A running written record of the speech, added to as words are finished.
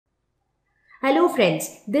Hello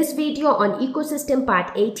friends, this video on Ecosystem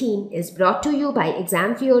Part 18 is brought to you by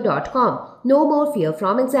examfear.com. No more fear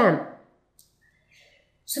from exam.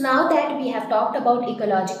 So now that we have talked about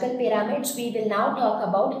ecological pyramids, we will now talk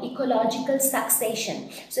about ecological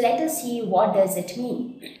succession. So let us see what does it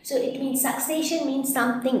mean. So it means succession means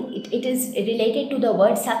something, it is related to the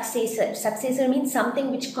word successor. Successor means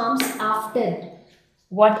something which comes after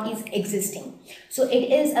what is existing. So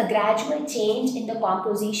it is a gradual change in the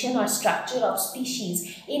composition or structure of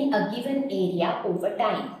species in a given area over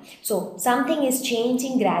time. So something is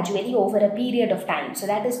changing gradually over a period of time. So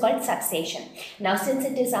that is called succession. Now since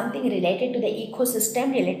it is something related to the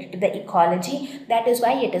ecosystem, related to the ecology, that is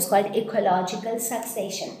why it is called ecological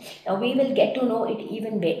succession. Now we will get to know it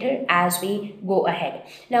even better as we go ahead.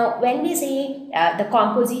 Now when we say the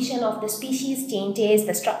composition of the species changes,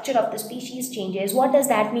 the structure of the species changes, what does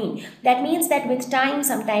that mean? That means that with time,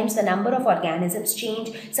 sometimes the number of organisms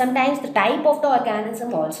change, sometimes the type of the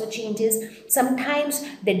organism also changes, sometimes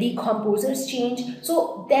the decomposers change.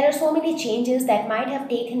 So there are so many changes that might have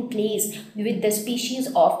taken place with the species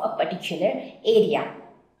of a particular area.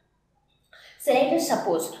 So let us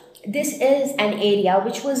suppose this is an area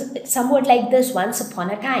which was somewhat like this once upon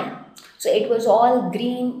a time. So it was all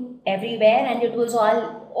green everywhere and it was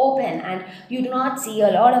all open and you do not see a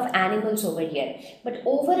lot of animals over here. But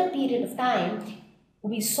over a period of time,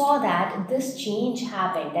 we saw that this change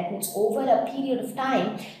happened. That means over a period of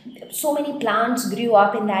time, so many plants grew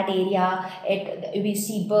up in that area. We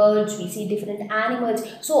see birds, we see different animals.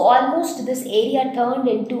 So almost this area turned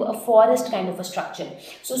into a forest kind of a structure.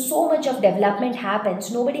 So much of development happens.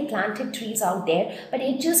 Nobody planted trees out there, but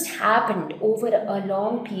it just happened over a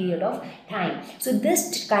long period of time. So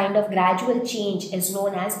this kind of gradual change is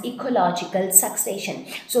known as ecological succession.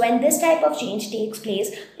 So when this type of change takes place,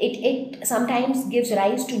 it sometimes gives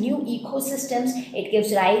rise to new ecosystems, it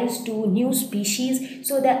gives rise to new species.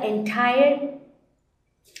 So the entire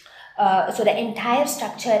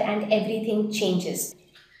structure and everything changes.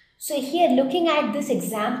 So here, looking at this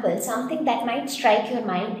example, something that might strike your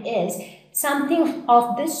mind is something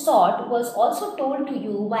of this sort was also told to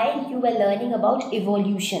you while you were learning about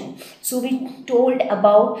evolution. So we told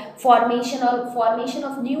about formation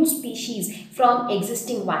of new species from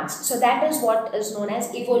existing ones. So that is what is known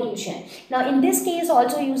as evolution. Now in this case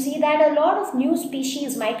also you see that a lot of new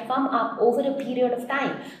species might come up over a period of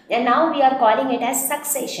time, and now we are calling it as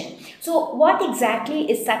succession. So what exactly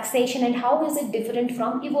is succession and how is it different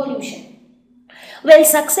from evolution? Well,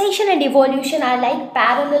 succession and evolution are like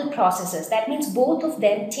parallel processes. That means both of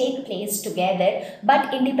them take place together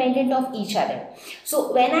but independent of each other.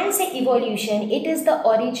 So when I say evolution, it is the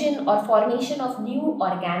origin or formation of new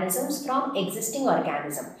organisms from existing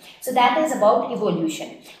organism. So that is about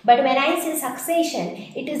evolution. But when I say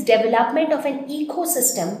succession, it is development of an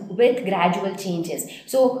ecosystem with gradual changes.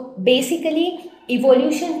 So basically,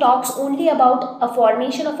 evolution talks only about a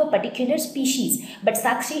formation of a particular species, but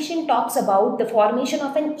succession talks about the formation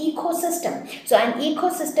of an ecosystem. So an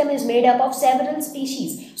ecosystem is made up of several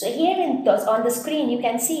species. So here on the screen you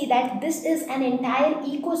can see that this is an entire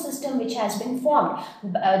ecosystem which has been formed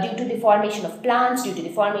due to the formation of plants, due to the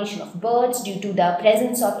formation of birds, due to the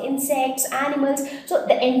presence of insects, animals. So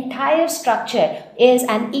the entire structure is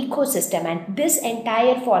an ecosystem, and this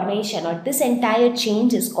entire formation or this entire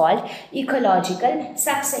change is called ecological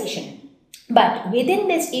succession. But within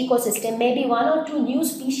this ecosystem, maybe one or two new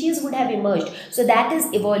species would have emerged. So that is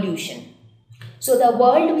evolution. So the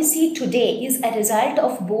world we see today is a result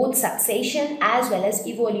of both succession as well as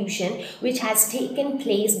evolution, which has taken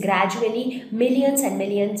place gradually millions and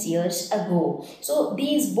millions years ago. So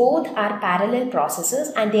these both are parallel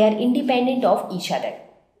processes and they are independent of each other.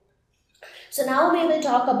 So now we will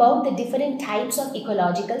talk about the different types of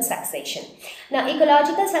ecological succession. Now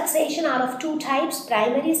ecological succession are of two types,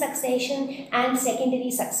 primary succession and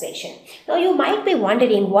secondary succession. Now you might be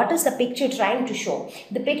wondering, what is the picture trying to show?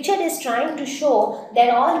 The picture is trying to show that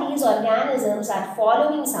all these organisms are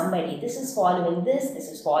following somebody. This is following this, this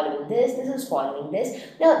is following this, this is following this.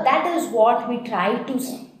 Now that is what we try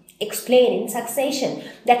to explain in succession,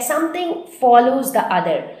 that something follows the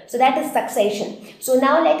other. So that is succession. So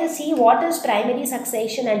now let us see what is primary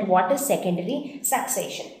succession and what is secondary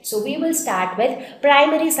succession. So we will start with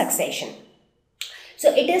primary succession.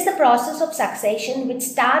 So it is the process of succession which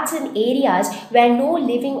starts in areas where no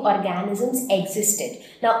living organisms existed.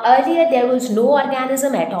 Now earlier there was no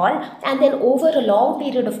organism at all, and then over a long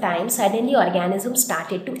period of time suddenly organisms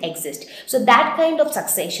started to exist. So that kind of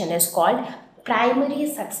succession is called primary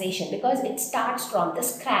succession because it starts from the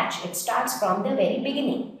scratch, it starts from the very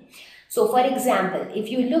beginning. So for example, if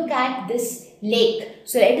you look at this lake,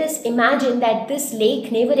 So let us imagine that this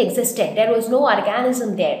lake never existed. There was no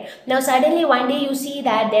organism there. Now suddenly one day you see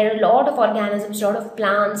that there are a lot of organisms, a lot of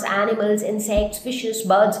plants, animals, insects, fishes,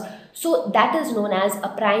 birds. So that is known as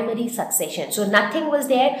a primary succession. So nothing was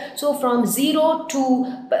there. So from zero to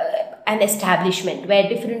an establishment where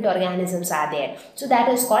different organisms are there. So that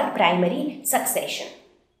is called primary succession.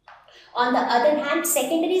 On the other hand,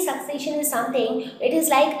 secondary succession is something, it is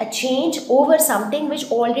like a change over something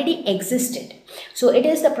which already existed. So it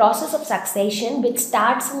is the process of succession which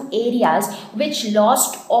starts in areas which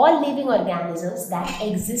lost all living organisms that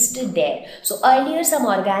existed there. So earlier some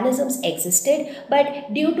organisms existed,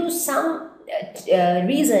 but due to some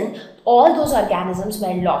reason all those organisms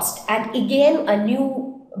were lost, and again a new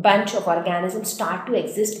bunch of organisms start to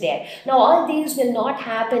exist there. Now all these will not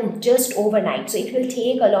happen just overnight, so it will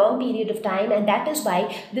take a long period of time, and that is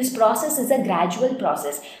why this process is a gradual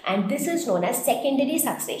process, and this is known as secondary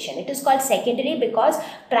succession. It is called secondary because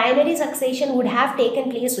primary succession would have taken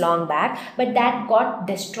place long back, but that got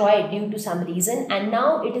destroyed due to some reason, and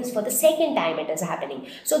now it is for the second time it is happening.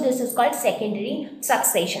 So this is called secondary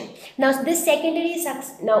succession. Now this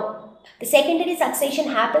the secondary succession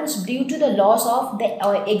happens due to the loss of the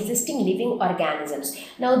existing living organisms.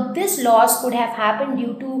 Now this loss could have happened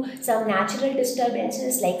due to some natural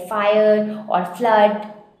disturbances like fire or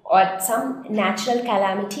flood or some natural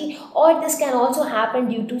calamity, or this can also happen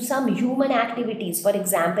due to some human activities, for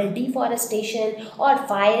example deforestation or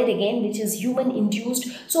fire again, which is human induced.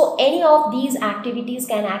 So any of these activities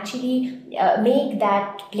can actually make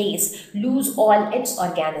that place lose all its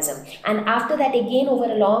organism, and after that again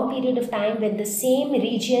over a long period of time, when the same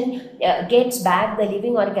region gets back the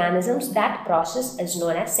living organisms, that process is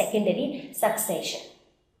known as secondary succession.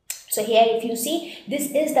 So here if you see,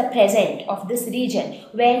 this is the present of this region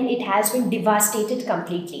when it has been devastated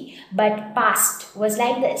completely. But past was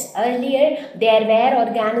like this. Earlier there were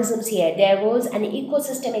organisms here. There was an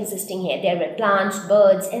ecosystem existing here. There were plants,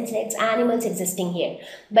 birds, insects, animals existing here.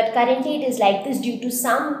 But currently it is like this due to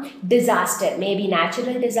some disaster, maybe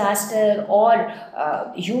natural disaster or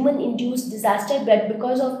human induced disaster, but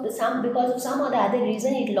because of some or the other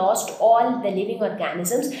reason it lost all the living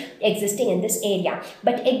organisms existing in this area.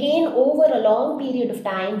 But again over a long period of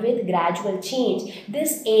time, with gradual change,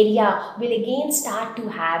 this area will again start to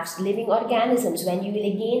have living organisms, when you will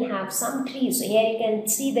again have some trees. So here you can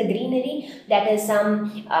see the greenery, that is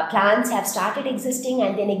some plants have started existing,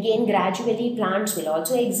 and then again gradually plants will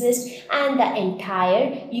also exist and the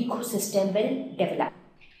entire ecosystem will develop.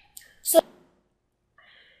 So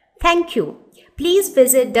thank you. Please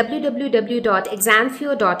visit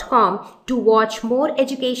www.examfeo.com to watch more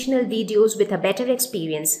educational videos with a better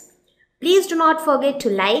experience. Please do not forget to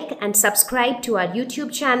like and subscribe to our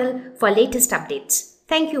YouTube channel for latest updates.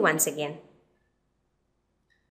 Thank you once again.